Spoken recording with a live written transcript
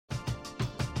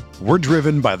We're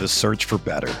driven by the search for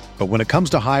better. But when it comes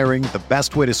to hiring, the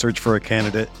best way to search for a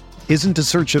candidate isn't to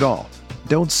search at all.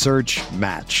 Don't search,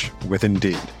 match with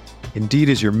Indeed. Indeed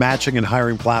is your matching and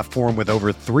hiring platform with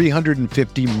over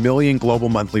 350 million global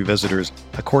monthly visitors,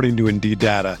 according to Indeed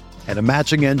data, and a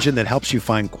matching engine that helps you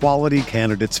find quality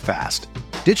candidates fast.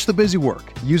 Ditch the busy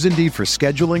work. Use Indeed for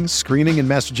scheduling, screening, and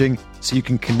messaging so you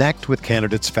can connect with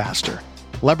candidates faster.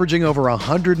 Leveraging over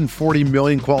 140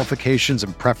 million qualifications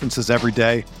and preferences every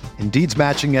day, Indeed's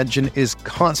matching engine is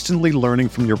constantly learning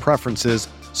from your preferences,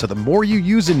 so the more you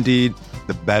use Indeed,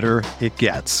 the better it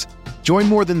gets. Join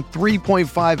more than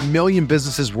 3.5 million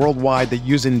businesses worldwide that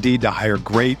use Indeed to hire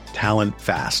great talent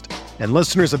fast. And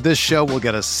listeners of this show will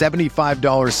get a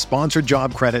 $75 sponsored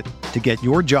job credit to get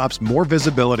your jobs more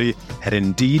visibility at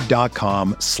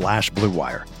Indeed.com/Blue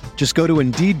Wire. Just go to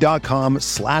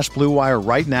Indeed.com/Blue Wire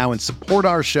right now and support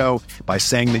our show by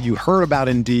saying that you heard about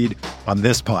Indeed on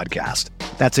this podcast.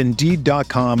 That's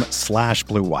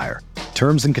Indeed.com/Blue Wire.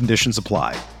 Terms and conditions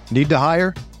apply. Need to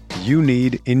hire? You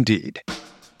need Indeed.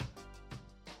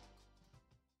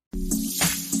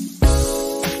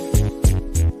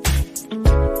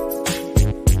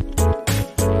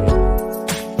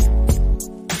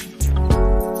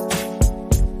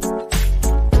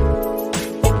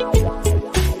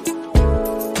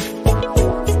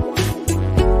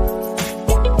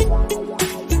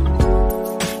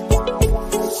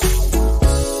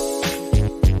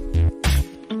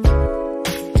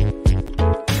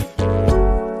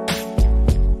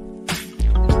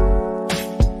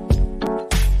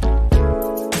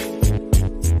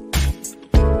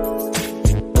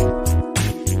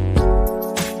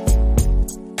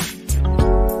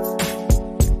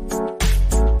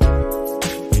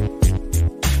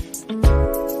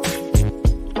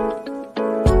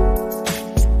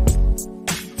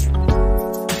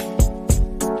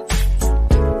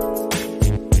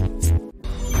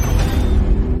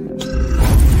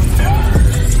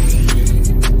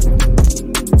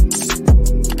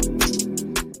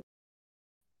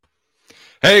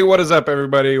 Hey, what is up,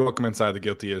 everybody? Welcome inside the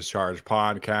Guilty as Charged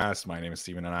podcast. My name is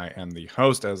Steven, and I am the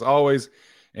host, as always.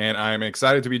 And I'm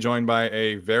excited to be joined by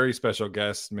a very special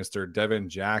guest, Mr. Devin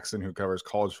Jackson, who covers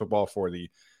college football for the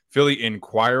Philly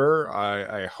Inquirer.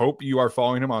 I hope you are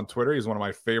following him on Twitter. He's one of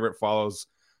my favorite follows,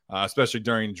 especially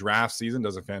during draft season.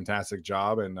 Does a fantastic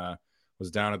job, and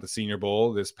was down at the Senior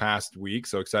Bowl this past week.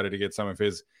 So excited to get some of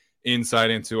his insight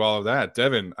into all of that.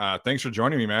 Devin, thanks for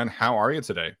joining me, man. How are you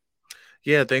today?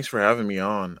 Yeah, thanks for having me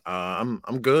on. I'm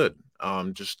good.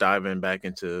 Just diving back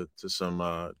into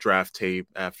some draft tape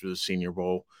after the Senior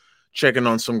Bowl, checking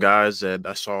on some guys that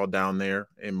I saw down there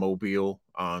in Mobile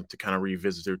to kind of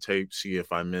revisit their tape, see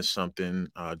if I missed something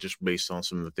just based on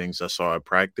some of the things I saw at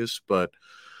practice. But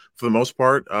for the most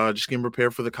part, just getting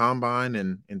prepared for the combine,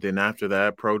 and then after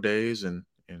that, pro days, and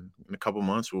in a couple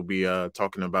months we'll be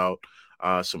talking about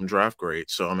some draft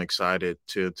grades. So I'm excited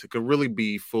to really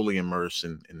be fully immersed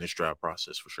in this draft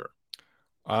process for sure.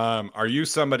 Are you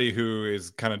somebody who is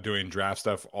kind of doing draft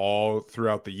stuff all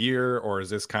throughout the year, or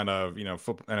is this kind of,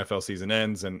 NFL season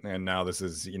ends and now this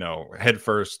is, head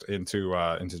first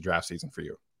into draft season for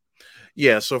you?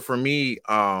 Yeah. So for me,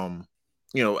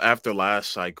 after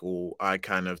last cycle, I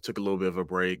kind of took a little bit of a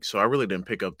break. So I really didn't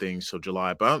pick up things till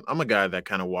July, but I'm a guy that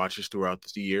kind of watches throughout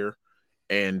the year.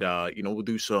 And, we'll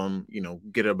do some,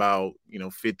 get about,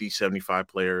 50, 75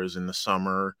 players in the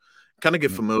summer, kind of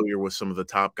get familiar with some of the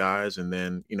top guys. And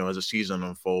then, as the season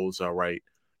unfolds, I'll write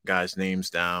guys' names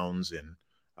down. And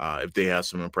if they have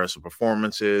some impressive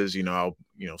performances, I'll,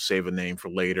 save a name for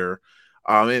later.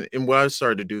 And what I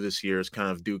started to do this year is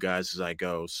kind of do guys as I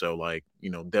go. So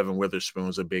Devin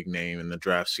Witherspoon's a big name in the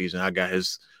draft season. I got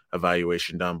his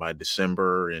evaluation done by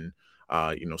December, and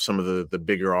some of the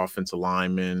bigger offensive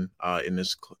linemen in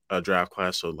this draft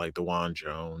class, so like DeJuan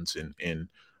Jones and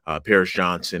Paris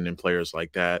Johnson and players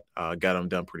like that, got them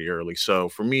done pretty early. So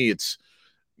for me, it's,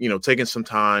 taking some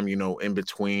time, in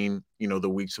between, the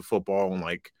weeks of football, and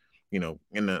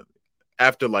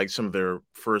after some of their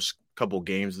first couple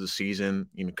games of the season,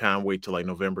 kind of wait till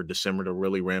November, December to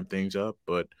really ramp things up,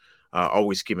 but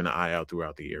always keeping an eye out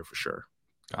throughout the year for sure.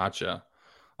 Gotcha.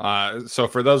 So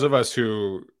for those of us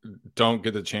who don't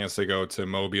get the chance to go to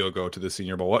Mobile, go to the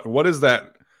Senior Bowl, what is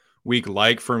that week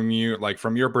like from you,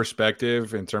 from your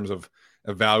perspective in terms of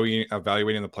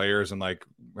evaluating the players and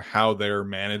how they're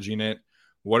managing it?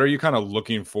 What are you kind of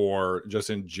looking for just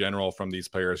in general from these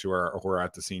players who are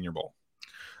at the Senior Bowl?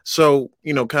 So,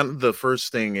 kind of the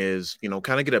first thing is,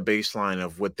 kind of get a baseline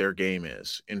of what their game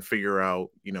is and figure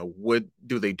out, what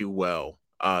do they do well,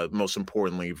 most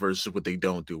importantly, versus what they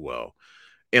don't do well.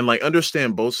 and like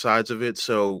understand both sides of it.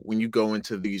 So when you go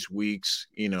into these weeks,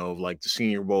 like the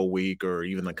Senior Bowl week or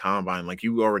even the combine, like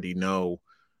you already know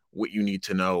what you need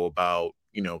to know about,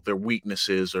 their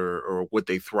weaknesses or what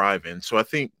they thrive in. So I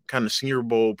think kind of Senior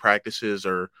Bowl practices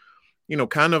are,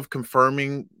 kind of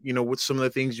confirming, what some of the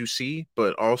things you see,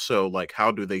 but also like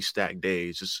how do they stack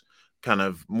days is kind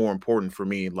of more important for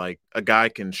me. Like a guy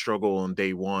can struggle on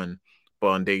day 1, but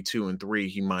on day 2 and 3,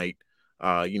 he might,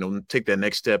 take that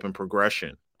next step in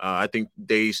progression. I think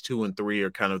days 2 and 3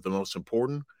 are kind of the most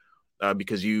important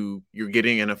because you're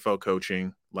getting NFL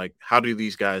coaching. Like, how do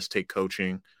these guys take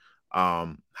coaching?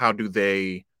 How do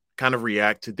they kind of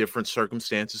react to different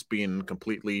circumstances, being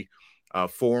completely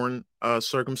foreign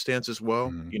circumstance as well?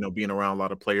 Mhm. Being around a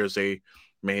lot of players they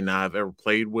may not have ever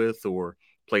played with or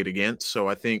played against. So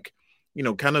I think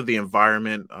kind of the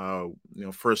environment,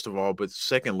 first of all, but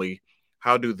secondly,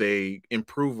 how do they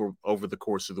improve over the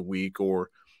course of the week,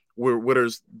 or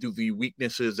do the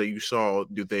weaknesses that you saw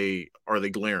are they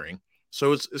glaring?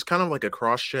 So it's kind of like a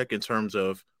cross check in terms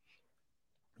of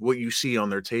what you see on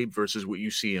their tape versus what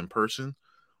you see in person.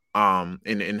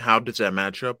 And how does that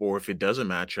match up? Or if it doesn't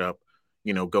match up,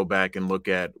 go back and look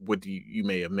at what you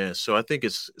may have missed. So I think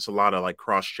it's a lot of like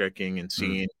cross checking and Mm.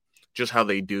 seeing just how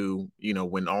they do,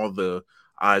 when all the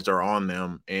eyes are on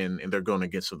them and they're going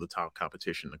against the top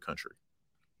competition in the country.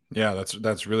 Yeah,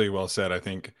 that's really well said. I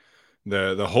think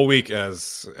the whole week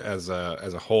as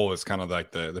a whole is kind of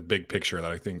like the big picture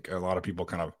that I think a lot of people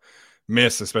kind of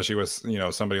miss, especially with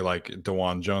somebody like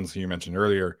DeJuan Jones, who you mentioned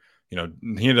earlier.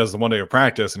 He does the 1 day of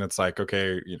practice, and it's like,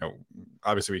 okay,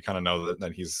 obviously we kind of know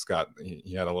that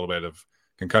he had a little bit of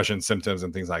concussion symptoms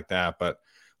and things like that, but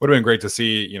would have been great to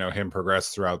see him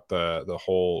progress throughout the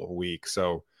whole week.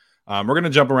 So we're gonna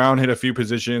jump around, hit a few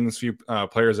positions, few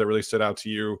players that really stood out to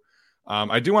you.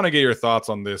 I do want to get your thoughts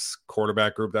on this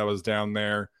quarterback group that was down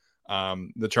there.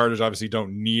 The Chargers obviously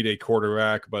don't need a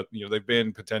quarterback, but they've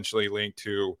been potentially linked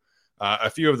to a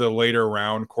few of the later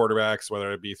round quarterbacks,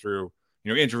 whether it be through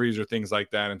interviews or things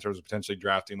like that, in terms of potentially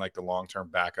drafting like the long term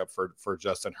backup for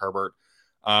Justin Herbert.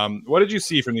 What did you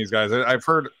see from these guys? I've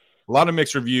heard a lot of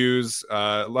mixed reviews.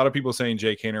 A lot of people saying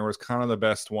Jake Haener was kind of the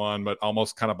best one, but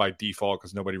almost kind of by default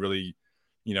because nobody really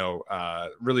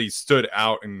really stood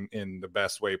out in the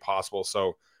best way possible.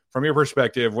 So from your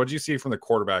perspective, what did you see from the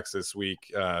quarterbacks this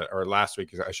week or last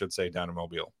week, I should say, down in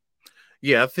Mobile?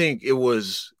 Yeah, I think it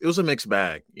was a mixed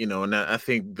bag, and I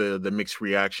think the mixed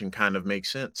reaction kind of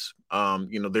makes sense.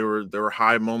 There were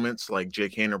high moments, like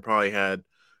Jake Haener probably had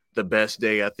the best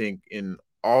day I think in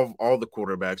all the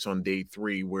quarterbacks on day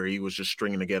 3, where he was just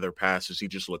stringing together passes. He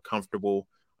just looked comfortable,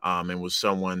 and was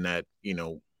someone that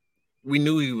we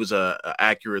knew he was a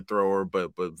accurate thrower,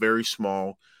 but very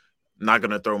small, not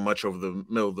going to throw much over the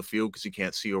middle of the field because he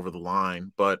can't see over the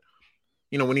line. But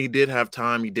when he did have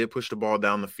time, he did push the ball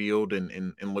down the field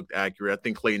and looked accurate. I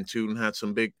think Clayton Tune had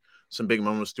some big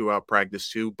moments throughout practice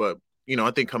too. But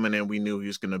I think coming in, we knew he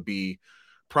was going to be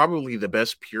probably the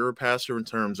best pure passer in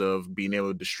terms of being able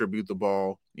to distribute the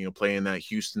ball. Playing that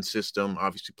Houston system,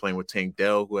 obviously playing with Tank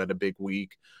Dell, who had a big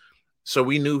week. So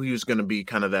we knew he was going to be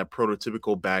kind of that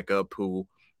prototypical backup who,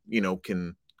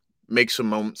 can make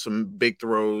some big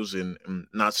throws and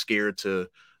not scared to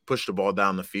push the ball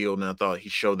down the field. And I thought he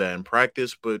showed that in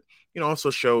practice, but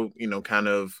also showed, kind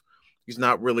of he's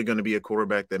not really going to be a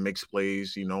quarterback that makes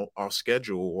plays, off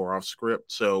schedule or off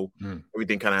script. So Mm.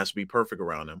 everything kind of has to be perfect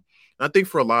around him. And I think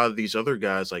for a lot of these other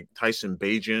guys like Tyson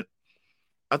Bagent,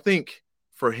 I think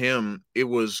for him, it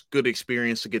was good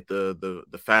experience to get the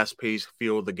fast paced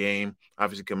feel of the game.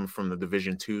 Obviously, coming from the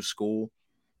Division II school,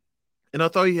 and I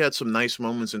thought he had some nice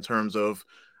moments in terms of,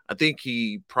 I think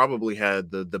he probably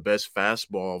had the best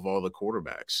fastball of all the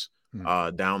quarterbacks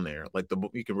Mm. down there. Like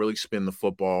he can really spin the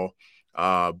football.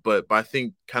 But I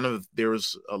think kind of there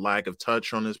was a lack of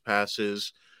touch on his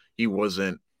passes. He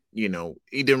wasn't, he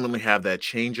didn't really have that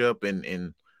changeup,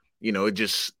 and it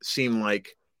just seemed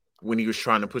like when he was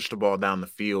trying to push the ball down the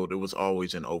field, it was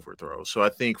always an overthrow. So I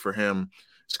think for him,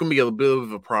 it's going to be a bit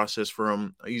of a process for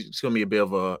him. It's going to be a bit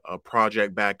of a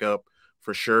project backup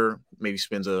for sure. Maybe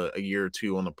spends a year or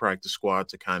two on the practice squad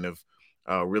to kind of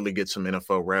really get some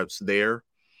NFL reps there.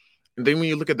 And then when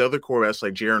you look at the other quarterbacks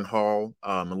like Jaron Hall,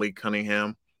 Malik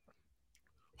Cunningham,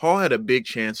 Hall had a big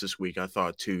chance this week, I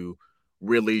thought, to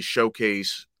really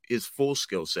showcase his full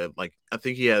skill set. Like I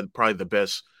think he had probably the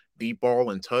best deep ball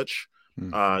and touch,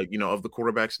 Mm. of the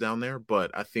quarterbacks down there.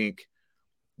 But I think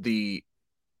the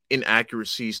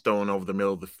inaccuracies thrown over the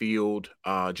middle of the field,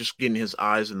 just getting his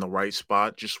eyes in the right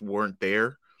spot, just weren't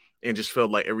there, and just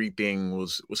felt like everything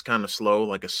was kind of slow,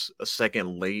 like a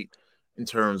second late in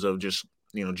terms of just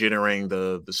generating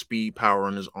the speed, power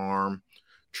on his arm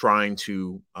trying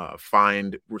to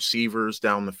find receivers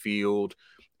down the field.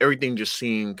 Everything just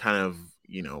seemed kind of,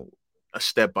 a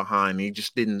step behind. He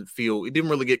didn't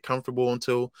really get comfortable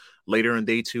until later in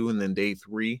day 2 and then day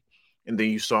 3. And then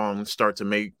you saw him start to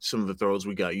make some of the throws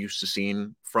we got used to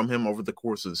seeing from him over the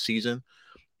course of the season.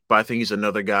 But I think he's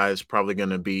another guy that's probably going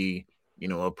to be,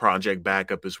 a project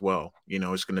backup as well.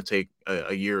 It's going to take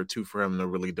a year or two for him to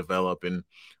really develop and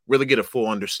really get a full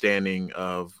understanding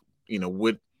of,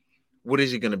 what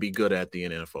is he going to be good at the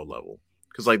NFL level?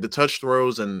 Because like the touch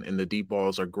throws and the deep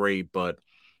balls are great, but,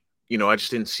 I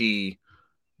just didn't see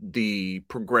the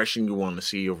progression you want to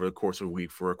see over the course of a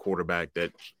week for a quarterback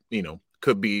that,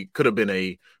 could have been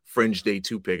a fringe day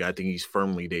 2 pick. I think he's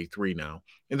firmly day 3 now.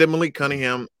 And then Malik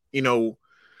Cunningham, it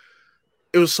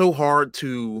was so hard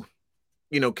to,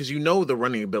 because the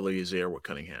running ability is there with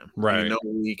Cunningham. Right. What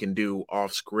he can do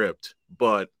off script,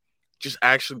 but just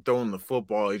actually throwing the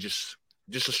football, he just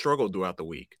a struggle throughout the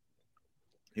week.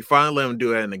 He finally let him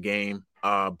do that in the game,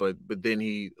 but then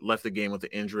he left the game with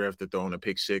an injury after throwing a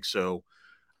pick 6. So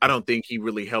I don't think he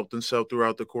really helped himself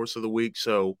throughout the course of the week.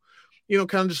 So,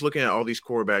 kind of just looking at all these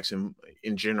quarterbacks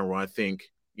in general, I think,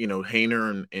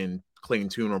 Haener and Clayton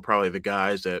Tune are probably the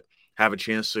guys that have a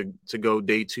chance to go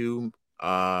day 2,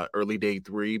 early day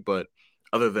 3. But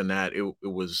other than that, it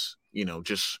was,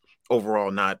 just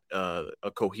overall not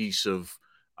a cohesive,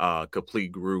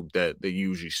 complete group that you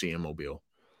usually see in Mobile.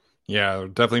 Yeah,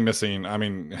 definitely missing. I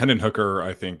mean, Hendon Hooker,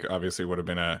 I think, obviously would have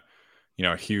been a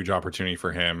huge opportunity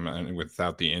for him and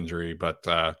without the injury. But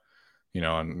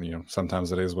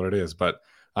sometimes it is what it is. But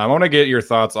I want to get your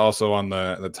thoughts also on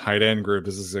the tight end group.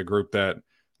 This is a group that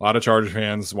a lot of Chargers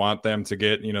fans want them to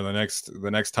get, the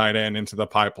next tight end into the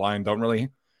pipeline. Don't really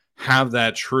have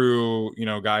that true,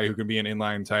 guy who can be an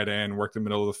inline tight end, work the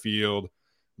middle of the field,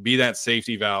 be that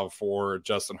safety valve for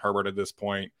Justin Herbert at this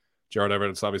point. Gerald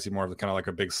Everett is obviously more of kind of like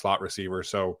a big slot receiver.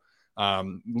 So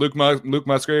Luke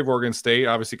Musgrave, Oregon State,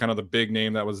 obviously kind of the big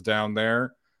name that was down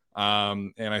there.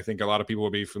 And I think a lot of people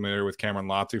will be familiar with Cameron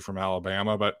Latu from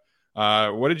Alabama. But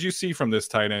what did you see from this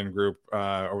tight end group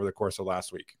over the course of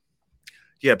last week?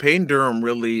 Yeah, Peyton Durham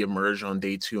really emerged on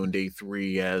day 2 and day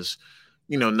 3 as,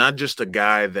 not just a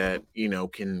guy that,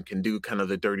 can do kind of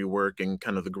the dirty work and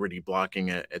kind of the gritty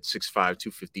blocking at 6'5",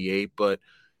 258, but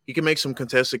he can make some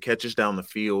contested catches down the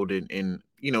field and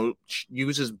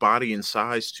use his body and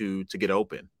size to get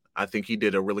open. I think he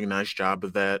did a really nice job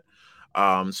of that,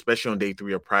 especially on day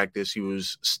 3 of practice. He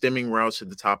was stemming routes at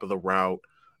the top of the route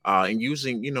and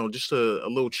using, just a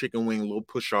little chicken wing, a little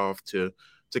push off to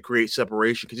create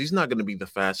separation because he's not going to be the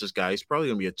fastest guy. He's probably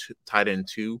going to be a tight end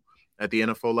 2 at the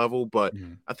NFL level, but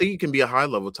I think he can be a high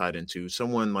level tight end 2,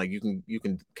 someone like you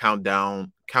can count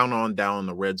on down in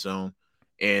the red zone.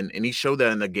 And he showed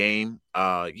that in the game.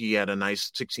 He had a nice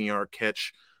 16-yard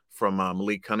catch from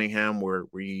Malik Cunningham where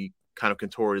he kind of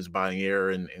contorted his body in the air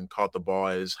and caught the ball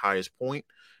at his highest point,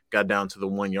 got down to the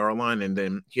 1-yard line, and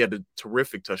then he had a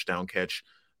terrific touchdown catch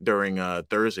during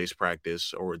Thursday's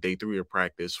practice or day 3 of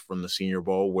practice from the Senior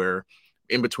Bowl where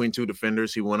in between 2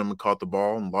 defenders, he went him and caught the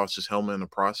ball and lost his helmet in the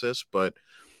process. But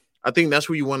I think that's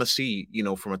what you want to see,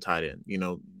 from a tight end,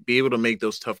 be able to make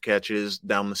those tough catches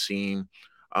down the seam,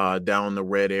 down the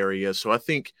red area. So I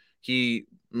think he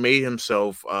made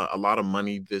himself a lot of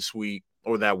money this week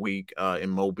or that week in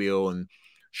Mobile and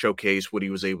showcased what he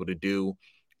was able to do.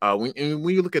 When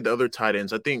you look at the other tight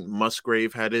ends, I think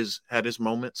Musgrave had his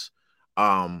moments.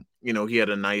 He had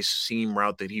a nice seam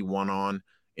route that he won on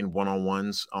in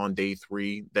one-on-ones on day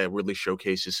 3 that really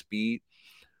showcased his speed.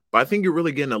 But I think you're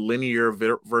really getting a linear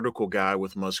vertical guy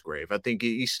with Musgrave. I think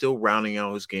he's still rounding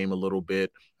out his game a little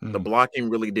bit. The blocking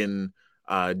really didn't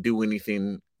do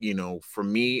anything, for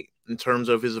me in terms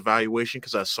of his evaluation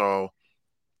because I saw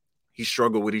he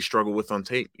struggled with on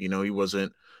tape. He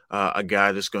wasn't a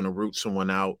guy that's going to root someone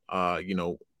out,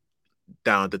 down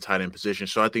at the tight end position.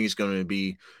 So I think he's going to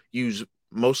be used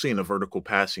mostly in a vertical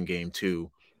passing game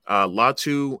too.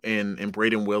 Latu and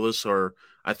Braden Willis are,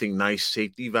 I think, nice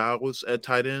safety valves at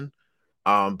tight end.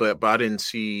 But I didn't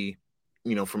see,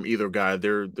 from either guy,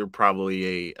 they're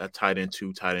probably a tight end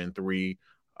 2, tight end 3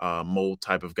 mold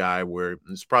type of guy where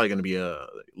it's probably going to be a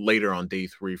later on day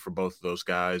 3 for both of those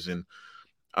guys. And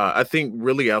I think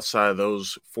really outside of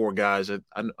those 4 guys, I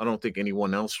don't think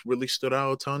anyone else really stood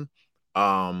out a ton.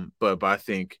 But I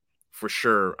think for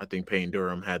sure, I think Peyton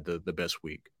Durham had the best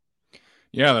week.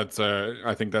 Yeah, that's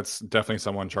I think that's definitely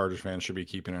someone Chargers fans should be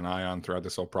keeping an eye on throughout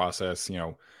this whole process.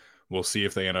 We'll see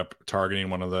if they end up targeting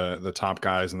one of the top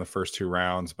guys in the first 2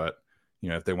 rounds. But,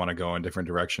 if they want to go in different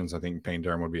directions, I think Peyton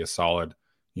Durham would be a solid,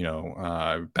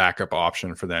 backup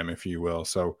option for them, if you will.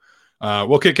 So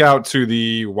we'll kick out to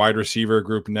the wide receiver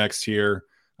group next here.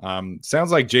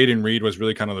 Sounds like Jaden Reed was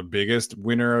really kind of the biggest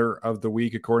winner of the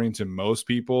week, according to most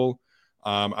people.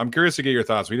 I'm curious to get your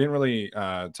thoughts. We didn't really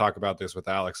talk about this with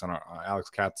Alex Alex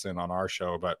Katzen on our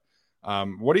show, but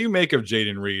what do you make of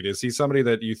Jaden Reed? Is he somebody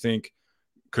that you think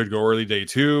could go early day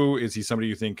 2? Is he somebody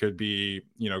you think could be,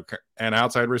 an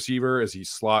outside receiver? Is he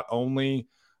slot only?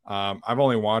 I've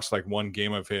only watched like one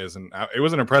game of his, and it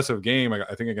was an impressive game.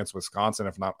 I think against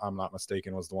Wisconsin, I'm not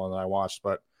mistaken, was the one that I watched.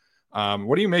 But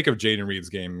what do you make of Jaden Reed's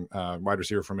game, wide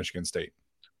receiver from Michigan State?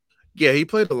 Yeah, he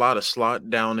played a lot of slot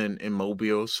down in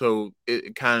Mobile, so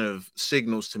it kind of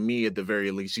signals to me at the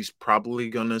very least he's probably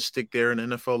going to stick there in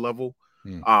NFL level.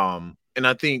 And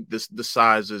I think the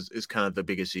size is kind of the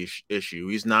biggest issue.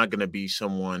 He's not going to be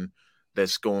someone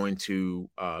that's going to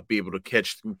be able to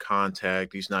catch through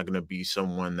contact. He's not going to be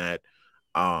someone that,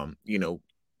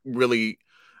 really.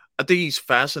 I think he's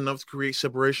fast enough to create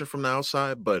separation from the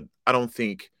outside, but I don't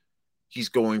think he's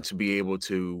going to be able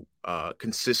to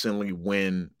consistently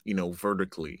win,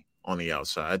 vertically on the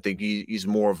outside. I think he's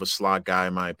more of a slot guy,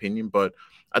 in my opinion, but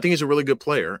I think he's a really good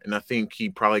player, and I think he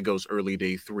probably goes early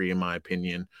day 3, in my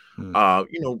opinion.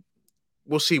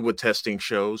 We'll see what testing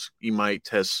shows. He might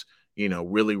test,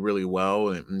 really, really well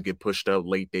and get pushed up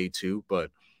late day 2, but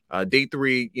day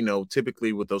 3,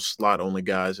 typically with those slot only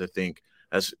guys, I think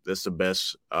that's the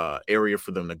best area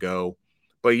for them to go.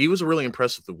 But he was really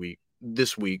impressive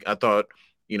this week. I thought,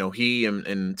 he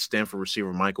and Stanford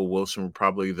receiver Michael Wilson were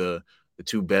probably the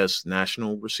 2 best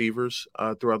national receivers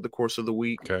throughout the course of the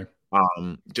week. Okay.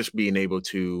 Just being able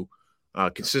to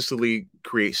consistently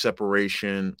create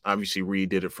separation. Obviously, Reed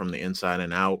did it from the inside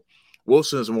and out.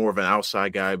 Wilson is more of an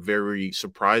outside guy, very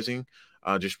surprising,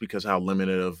 just because how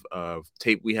limited of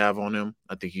tape we have on him.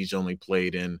 I think he's only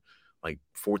played in like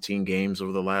 14 games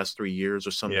over the last 3 years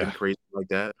or something crazy like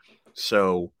that.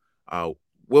 So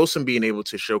Wilson being able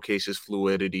to showcase his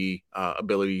fluidity,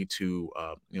 ability to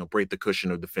break the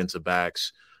cushion of defensive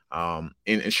backs, and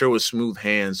show his smooth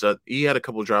hands. He had a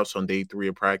couple drops on day 3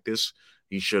 of practice.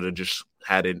 He should have just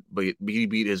had it, but he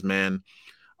beat his man,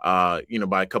 by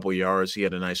a couple of yards. He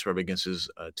had a nice rub against his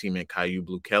teammate Caillou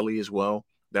Blue Kelly as well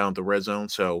down at the red zone.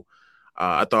 So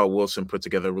I thought Wilson put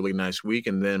together a really nice week,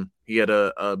 and then he had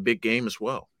a big game as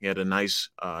well. He had a nice,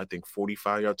 I think,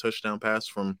 45-yard touchdown pass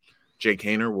from Jake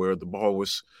Haener, where the ball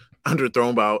was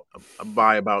underthrown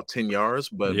by about 10 yards,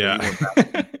 but he went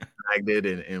back, snagged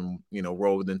it, and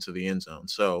rolled into the end zone.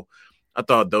 So I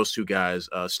thought those 2 guys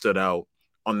stood out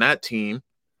on that team.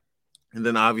 And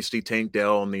then obviously Tank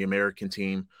Dell on the American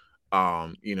team,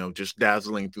 just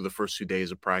dazzling through the first 2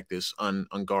 days of practice,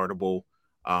 unguardable,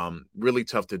 really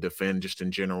tough to defend just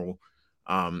in general.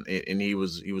 And he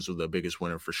was the biggest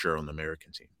winner for sure on the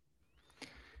American team.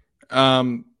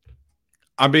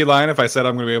 I'd be lying if I said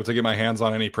I'm going to be able to get my hands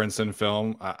on any Princeton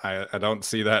film. I don't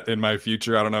see that in my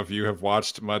future. I don't know if you have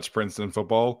watched much Princeton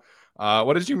football.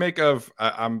 What did you make of?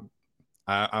 I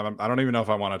don't even know if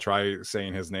I want to try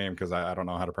saying his name because I don't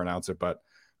know how to pronounce it, but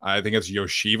I think it's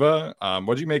Yoshiva.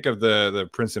 What did you make of the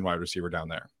Princeton wide receiver down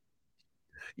there?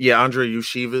 Yeah, Andre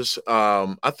Yoshivas.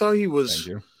 I thought he was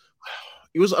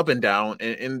up and down,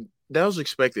 and that was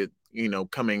expected.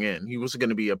 Coming in, he was going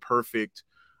to be a perfect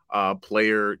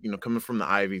player. Coming from the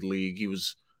Ivy League, he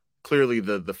was clearly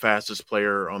the fastest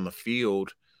player on the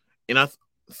field, and I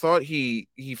thought he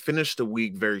finished the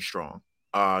week very strong.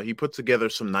 He put together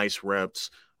some nice reps,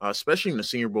 especially in the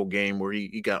Senior Bowl game where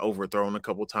he got overthrown a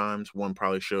couple times. One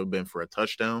probably should have been for a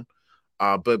touchdown.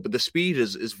 But the speed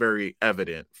is very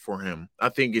evident for him. I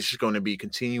think it's just going to be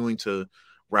continuing to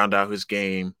round out his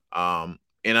game. And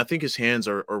I think his hands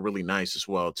are really nice as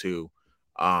well, too.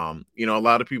 A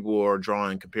lot of people are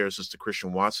drawing comparisons to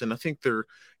Christian Watson. I think their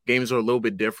games are a little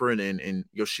bit different, and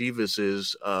Yoshivas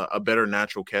is a better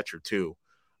natural catcher, too,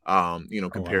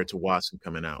 compared to Watson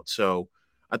coming out. So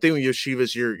I think with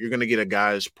Yoshivas, you're going to get a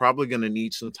guy who's probably going to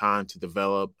need some time to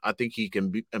develop. I think he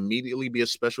can immediately be a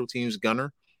special teams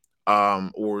gunner.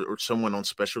 Or someone on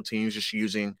special teams, just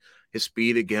using his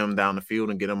speed to get him down the field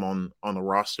and get him on the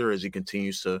roster as he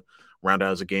continues to round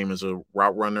out his game as a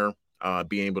route runner,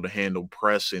 being able to handle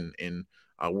press and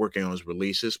working on his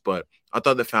releases. But I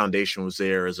thought the foundation was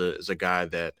there as a guy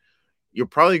that you're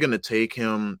probably going to take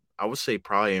him, I would say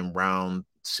probably in round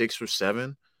 6 or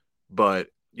 7, but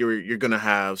you're going to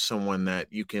have someone that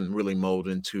you can really mold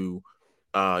into,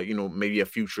 maybe a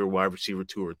future wide receiver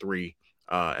 2 or 3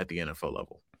 at the NFL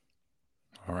level.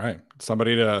 All right.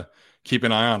 Somebody to keep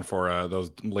an eye on for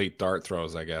those late dart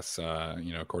throws, I guess,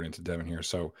 according to Devin here.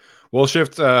 So we'll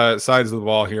shift sides of the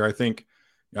ball here. I think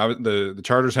the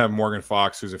Chargers have Morgan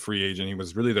Fox, who's a free agent. He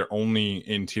was really their only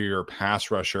interior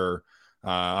pass rusher.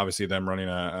 Obviously, them running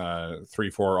a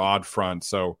 3-4 odd front.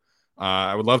 So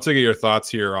I would love to get your thoughts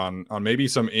here on maybe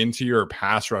some interior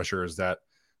pass rushers that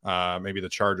maybe the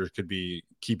Chargers could be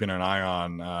keeping an eye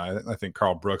on. I think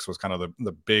Carl Brooks was kind of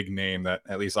the big name that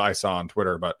at least I saw on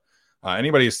Twitter, but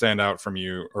anybody stand out from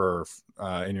you or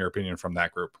in your opinion from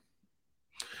that group?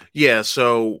 Yeah,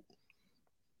 so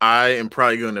I am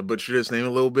probably going to butcher this name a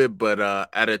little bit, but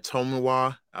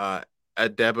Adetomiwa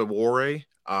Adebawore,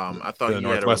 I thought The he had a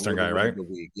Northwestern really, guy, really right? good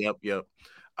week.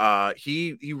 Yep.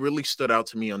 He really stood out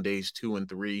to me on days 2 and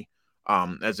 3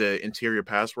 as an interior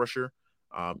pass rusher.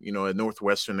 At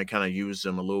Northwestern, they kind of used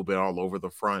him a little bit all over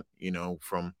the front,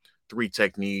 from 3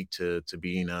 technique to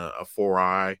being a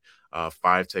 4-eye,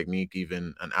 5 technique,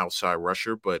 even an outside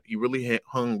rusher. But he really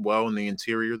hung well in the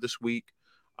interior this week.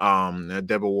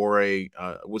 Debawore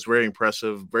was very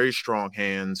impressive, very strong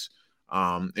hands,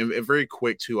 and very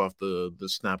quick too off the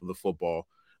snap of the football.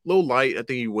 Low light, I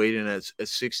think he weighed in at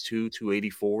 6'2",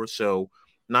 284, so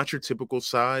not your typical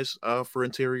size for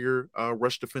interior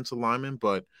rush defensive lineman,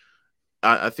 but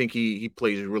I think he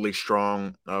plays really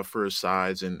strong for his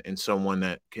size and someone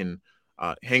that can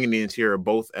hang in the interior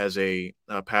both as a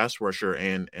pass rusher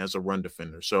and as a run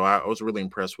defender. So I was really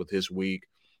impressed with his week.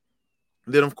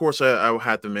 Then, of course, I would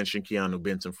have to mention Keanu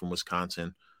Benton from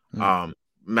Wisconsin. Mm. Um,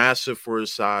 Massive for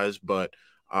his size, but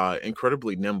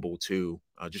incredibly nimble too.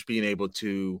 Just being able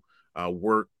to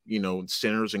work,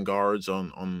 centers and guards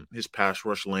on his pass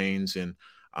rush lanes, and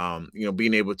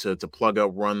being able to plug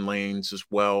up run lanes as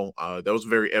well. That was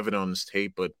very evident on his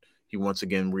tape, but he once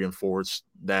again reinforced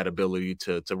that ability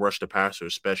to rush the passer,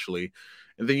 especially.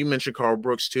 And then you mentioned Carl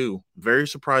Brooks too. Very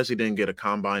surprised he didn't get a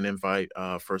combine invite.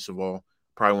 First of all,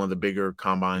 probably one of the bigger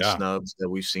combine Yeah. snubs that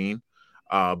we've seen.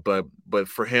 But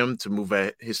for him to move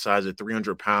at his size at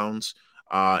 300 pounds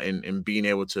and being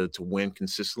able to win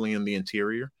consistently in the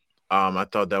interior, I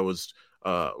thought that was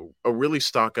a really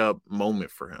stock up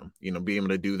moment for him. Being able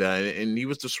to do that, and he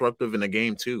was disruptive in the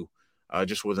game too.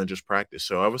 Just wasn't just practice.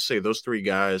 So I would say those 3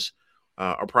 guys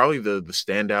are probably the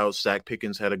standouts. Zach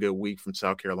Pickens had a good week from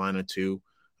South Carolina too,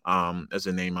 as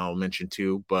a name I'll mention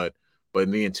too. But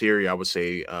in the interior, I would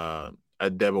say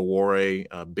Debawore,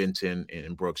 Benton,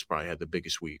 and Brooks probably had the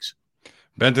biggest weeks.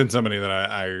 Benton's somebody that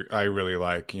I really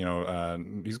like. He's a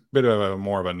bit of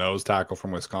more of a nose tackle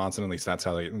from Wisconsin. At least that's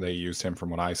how they used him from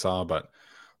what I saw. But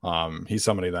he's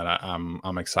somebody that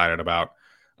I'm excited about.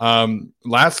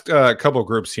 Last couple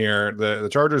groups here. The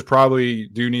Chargers probably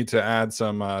do need to add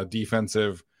some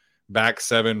defensive back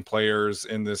 7 players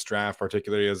in this draft,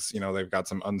 particularly as they've got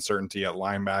some uncertainty at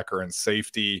linebacker and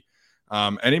safety.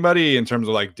 Anybody in terms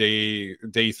of like day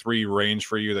 3 range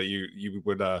for you that you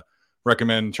would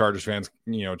recommend Chargers fans,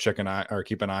 check an eye or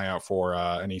keep an eye out for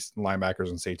any linebackers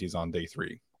and safeties on day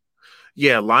 3?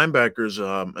 Yeah, linebackers,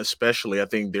 especially. I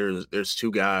think there's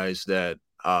 2 guys that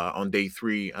on day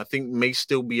 3 I think may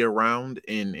still be around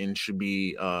and should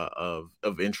be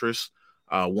of interest.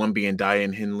 One being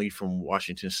Diane Henley from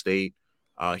Washington State.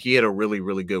 He had a really,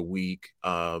 really good week,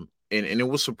 and it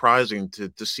was surprising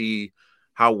to see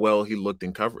how well he looked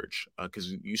in coverage,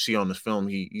 because you see on the film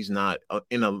he's not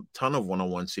in a ton of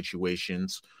one-on-one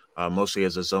situations, mostly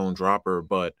as a zone dropper,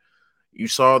 but you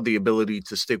saw the ability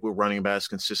to stick with running backs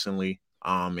consistently,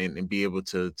 and be able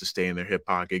to stay in their hip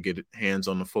pocket, get hands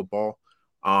on the football,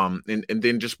 and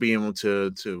then just be able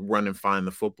to run and find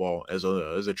the football as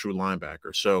a true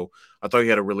linebacker. So I thought he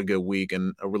had a really good week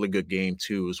and a really good game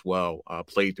too as well.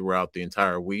 Played throughout the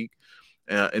entire week.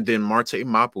 And then Marte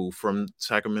Mapu from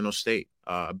Sacramento State,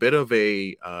 a bit of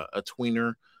a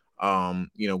tweener,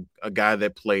 a guy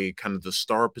that played kind of the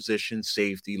star position,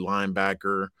 safety,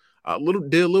 linebacker.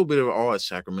 Did a little bit of all at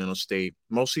Sacramento State.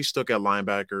 Mostly stuck at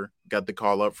linebacker. Got the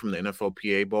call up from the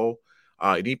NFLPA Bowl,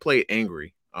 and he played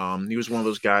angry. He was one of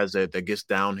those guys that gets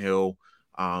downhill,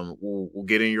 will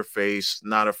get in your face,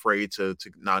 not afraid to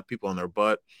knock people on their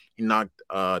butt. He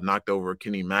knocked over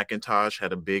Kenny McIntosh,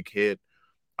 had a big hit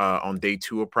on day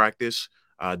 2 of practice.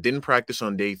 Didn't practice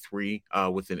on day 3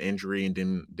 with an injury and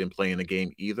didn't play in the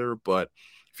game either. But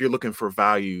if you're looking for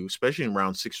value, especially in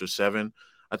round 6 or 7,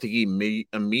 I think he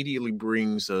immediately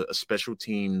brings a special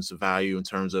teams value in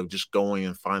terms of just going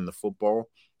and find the football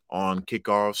on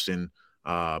kickoffs and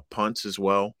punts as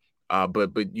well.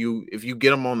 But if you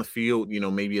get him on the field,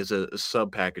 maybe as a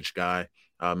sub package guy,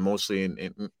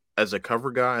 mostly as a cover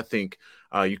guy, I think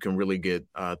you can really get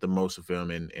the most of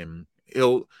him, and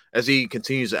he'll, as he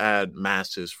continues to add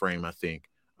mass to his frame, I think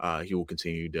he will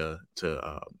continue to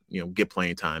get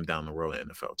playing time down the road in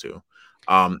the NFL too.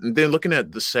 And then looking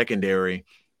at the secondary,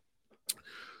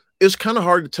 It's kind of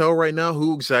hard to tell right now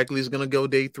who exactly is going to go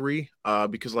day three.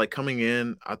 Because like coming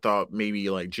in, I thought maybe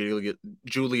like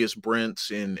Julius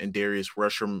Brents and Darius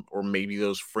Rusham, or maybe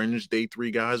those fringe day three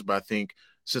guys. But I think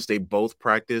since they both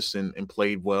practiced and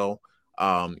played well,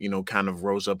 kind of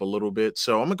rose up a little bit.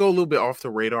 So I'm gonna go a little bit off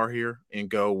the radar here and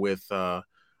go with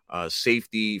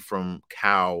safety from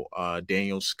Cal,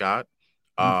 Daniel Scott.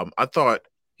 I thought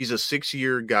he's a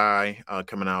 6-year guy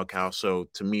coming out of Cal. So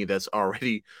to me, that's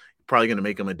already probably going to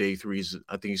make him a day three.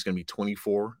 I think he's going to be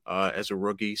 24 as a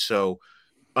rookie. So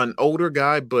an older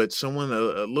guy, but someone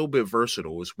a little bit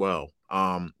versatile as well.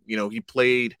 He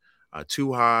played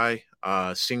two high,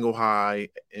 single high,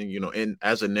 and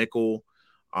as a nickel,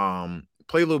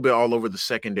 played a little bit all over the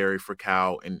secondary for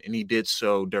Cal, and he did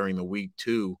so during the week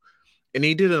too. And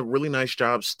he did a really nice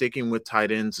job sticking with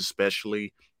tight ends,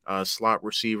 especially slot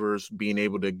receivers, being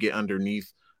able to get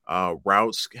underneath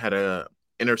routes. Had a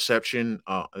interception,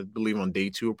 I believe, on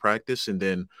day 2 of practice. And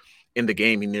then in the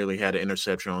game, he nearly had an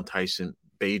interception on Tyson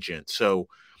Bagent. So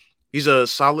he's a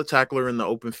solid tackler in the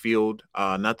open field.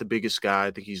 Not the biggest guy.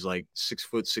 I think he's like 6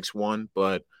 foot 6'1".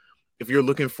 But if you're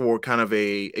looking for kind of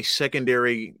a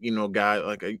secondary, guy,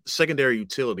 like a secondary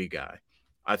utility guy,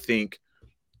 I think,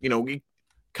 he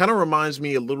kind of reminds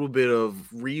me a little bit of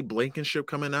Reed Blankenship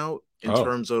coming out in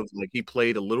terms of like he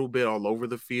played a little bit all over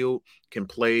the field, can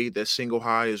play that single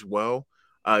high as well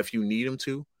if you need him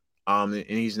to. And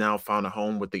he's now found a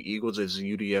home with the Eagles as a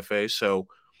UDFA. So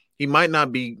he might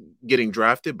not be getting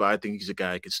drafted, but I think he's a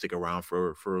guy that could stick around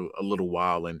for a little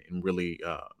while and really,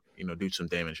 do some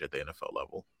damage at the NFL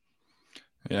level.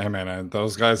 Yeah, man,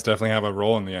 those guys definitely have a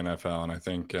role in the NFL. And I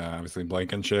think obviously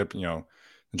Blankenship,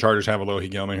 the Chargers have a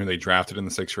Alohi Gilman, who they drafted in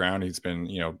the 6th round. He's been,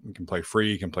 he can play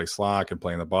free, he can play slot, can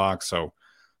play in the box. So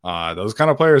those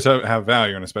kind of players have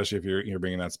value, and especially if you're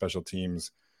bringing that special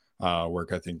teams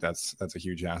work, I think that's a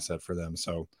huge asset for them.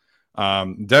 So,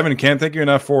 Devin, can't thank you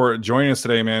enough for joining us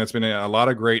today, man. It's been a lot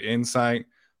of great insight.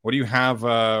 What do you have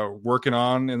working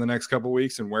on in the next couple of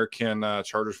weeks, and where can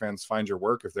Chargers fans find your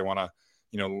work if they want to,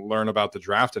 learn about the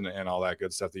draft and all that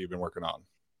good stuff that you've been working on?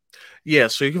 Yeah,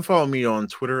 so you can follow me on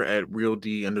Twitter at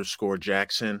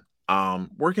RealD_Jackson.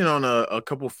 Working on a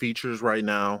couple features right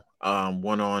now.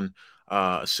 One on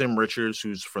Sim Richards,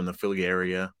 who's from the Philly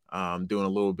area. Doing a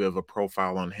little bit of a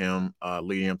profile on him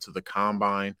leading up to the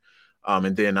Combine.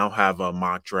 And then I'll have a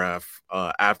mock draft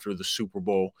after the Super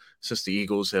Bowl, since the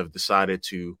Eagles have decided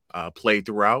to play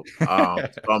throughout.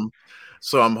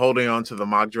 So I'm holding on to the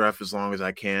mock draft as long as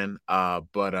I can.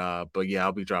 But yeah,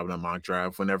 I'll be dropping a mock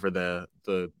draft whenever the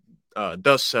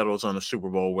dust settles on the Super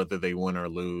Bowl, whether they win or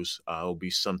lose. It'll be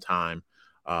sometime,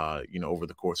 over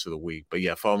the course of the week. But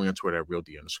yeah, follow me on Twitter at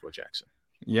RealD_Jackson.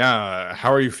 Yeah.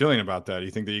 How are you feeling about that? Do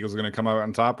you think the Eagles are going to come out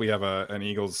on top? We have an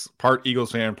part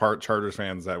Eagles fan, part Chargers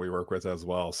fans that we work with as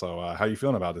well. So how are you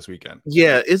feeling about this weekend?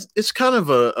 Yeah, it's kind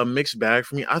of a mixed bag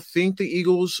for me. I think the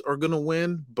Eagles are going to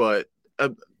win, but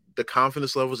the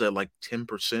confidence level is at like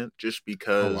 10%, just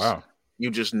because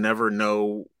you just never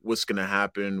know what's going to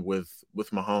happen with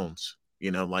Mahomes.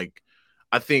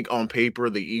 I think on paper,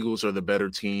 the Eagles are the better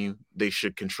team. They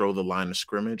should control the line of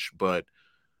scrimmage, but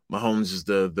Mahomes is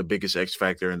the biggest X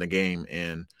factor in the game.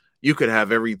 And you could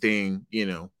have everything,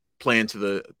 planned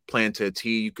to a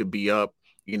T. You could be up,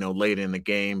 late in the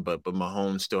game, but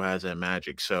Mahomes still has that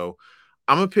magic. So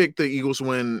I'm going to pick the Eagles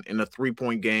win in a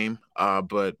 3-point game.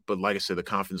 But like I said, the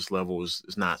confidence level is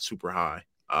not super high.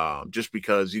 Just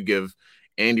because you give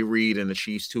Andy Reid and the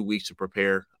Chiefs 2 weeks to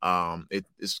prepare,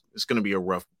 it's going to be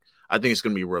I think it's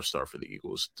going to be a rough start for the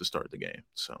Eagles to start the game.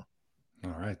 So,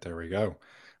 all right, there we go.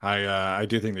 I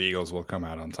do think the Eagles will come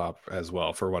out on top as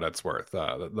well, for what it's worth.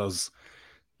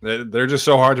 They're just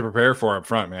so hard to prepare for up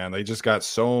front, man. They just got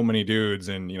so many dudes,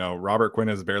 and Robert Quinn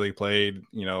has barely played,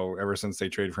 ever since they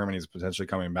traded for him, and he's potentially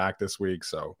coming back this week.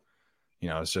 So,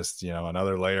 it's just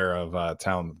another layer of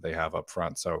talent that they have up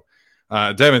front. So,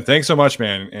 Devin, thanks so much,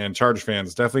 man. And Chargers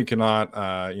fans definitely cannot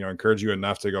encourage you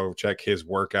enough to go check his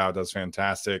workout. Does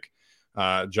fantastic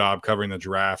job covering the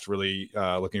draft. Really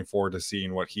looking forward to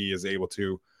seeing what he is able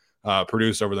to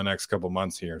produce over the next couple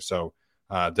months here. So,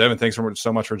 Devin, thanks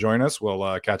so much for joining us.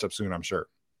 We'll catch up soon, I'm sure.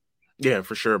 Yeah,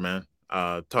 for sure, man.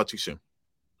 Talk to you soon.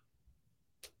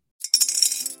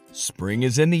 Spring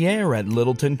is in the air at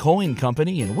Littleton Coin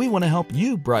Company, and we want to help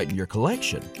you brighten your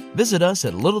collection. Visit us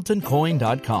at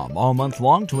littletoncoin.com all month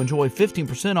long to enjoy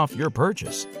 15% off your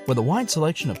purchase. With a wide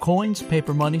selection of coins,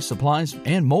 paper money, supplies,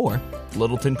 and more,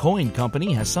 Littleton Coin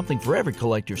Company has something for every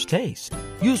collector's taste.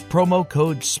 Use promo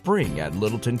code SPRING at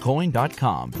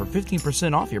littletoncoin.com for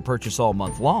 15% off your purchase all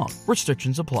month long.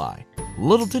 Restrictions apply.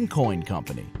 Littleton Coin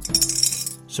Company.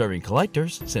 Serving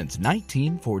collectors since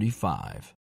 1945.